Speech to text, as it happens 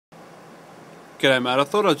G'day mate, I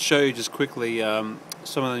thought I'd show you just quickly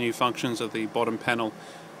some of the new functions of the bottom panel,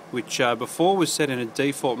 which before was set in a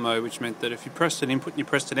default mode, which meant that if you pressed an input and you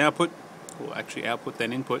pressed an output, or actually output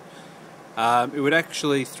then input, it would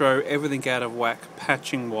actually throw everything out of whack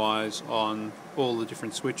patching wise on all the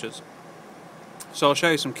different switches. So I'll show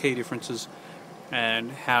you some key differences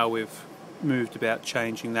and how we've moved about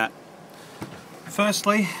changing that.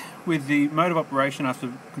 Firstly, with the mode of operation,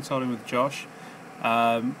 after consulting with Josh,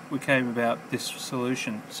 we came about this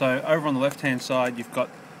solution. So over on the left hand side you've got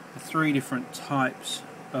the three different types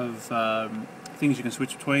of things you can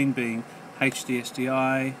switch between, being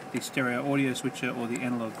hdsdi, the stereo audio switcher, or the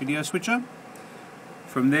analog video switcher.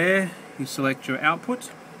 From there you select your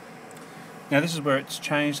output. Now this is where it's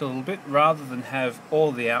changed a little bit. Rather than have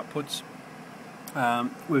all the outputs,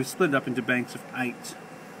 we've split it up into banks of 8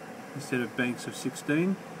 instead of banks of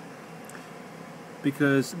 16,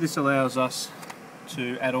 because this allows us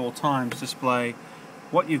to at all times display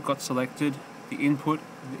what you've got selected, the input,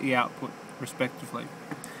 the output respectively.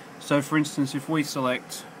 So for instance, if we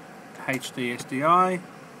select hdsdi,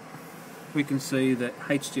 we can see that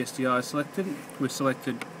hdsdi is selected. We've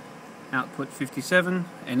selected output 57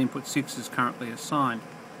 and input 6 is currently assigned.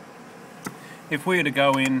 If we were to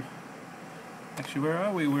go in, actually where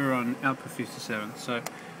are we? We're on output 57, so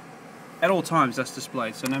at all times that's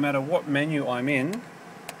displayed. So no matter what menu I'm in,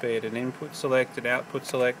 be it an input select, an output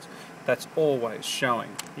select, that's always showing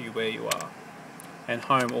you where you are. And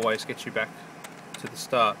home always gets you back to the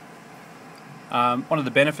start. One of the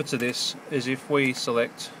benefits of this is if we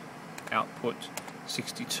select output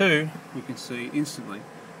 62, we can see instantly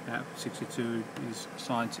output 62 is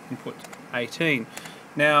assigned to input 18.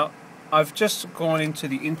 Now I've just gone into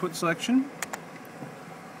the input selection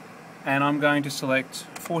and I'm going to select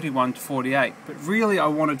 41 to 48, but really I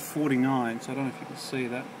wanted 49, so I don't know if you can see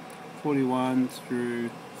that, 41 through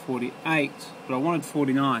 48, but I wanted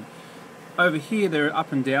 49. Over here there are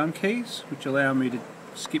up and down keys which allow me to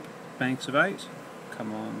skip banks of 8.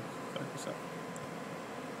 Come on, focus up.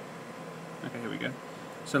 Okay, here we go.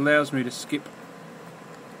 So it allows me to skip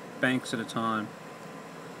banks at a time,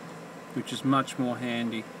 which is much more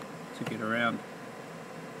handy to get around,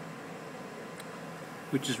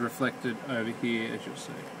 which is reflected over here, as you'll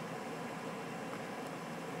see.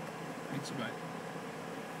 Banks of 8.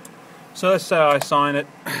 So let's say I assign it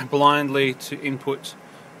blindly to input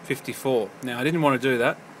 54. Now I didn't want to do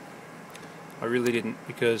that. I really didn't,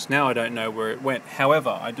 because now I don't know where it went. However,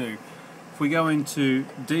 I do. If we go into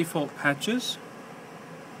default patches,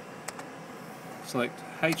 select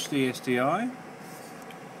hdsdi,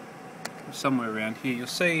 somewhere around here, you'll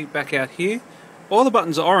see back out here, all the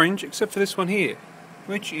buttons are orange except for this one here,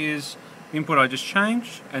 which is the input I just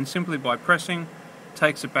changed, and simply by pressing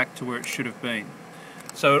takes it back to where it should have been.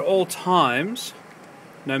 So at all times,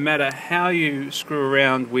 no matter how you screw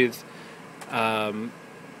around with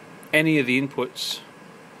any of the inputs,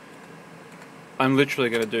 I'm literally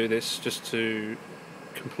going to do this just to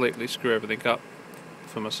completely screw everything up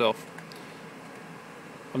for myself.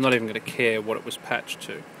 I'm not even going to care what it was patched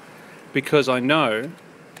to, because I know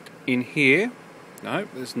in here, no,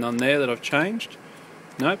 there's none there that I've changed.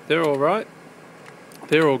 Nope, they're all right.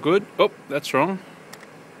 They're all good. Oh, that's wrong.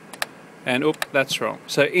 And oop, that's wrong.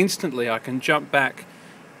 So instantly I can jump back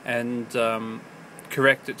and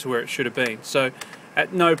correct it to where it should have been. So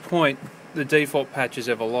at no point the default patch is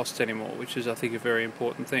ever lost anymore, which is, I think, a very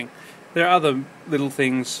important thing. There are other little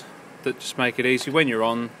things that just make it easy. When you're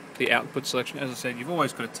on the output selection, as I said, you've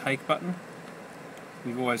always got a take button.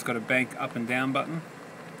 You've always got a bank up and down button.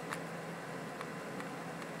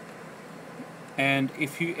 And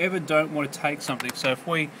if you ever don't want to take something, so if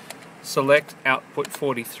we select output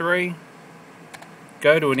 43,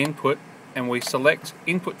 go to an input, and we select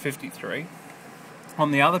input 53,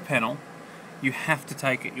 on the other panel you have to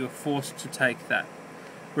take it, you're forced to take that.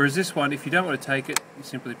 Whereas this one, if you don't want to take it, you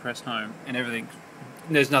simply press home and everything,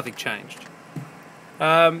 there's nothing changed.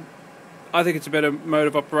 I think it's a better mode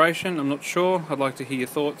of operation. I'm not sure. I'd like to hear your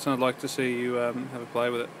thoughts and I'd like to see you have a play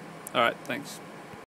with it. Alright, thanks.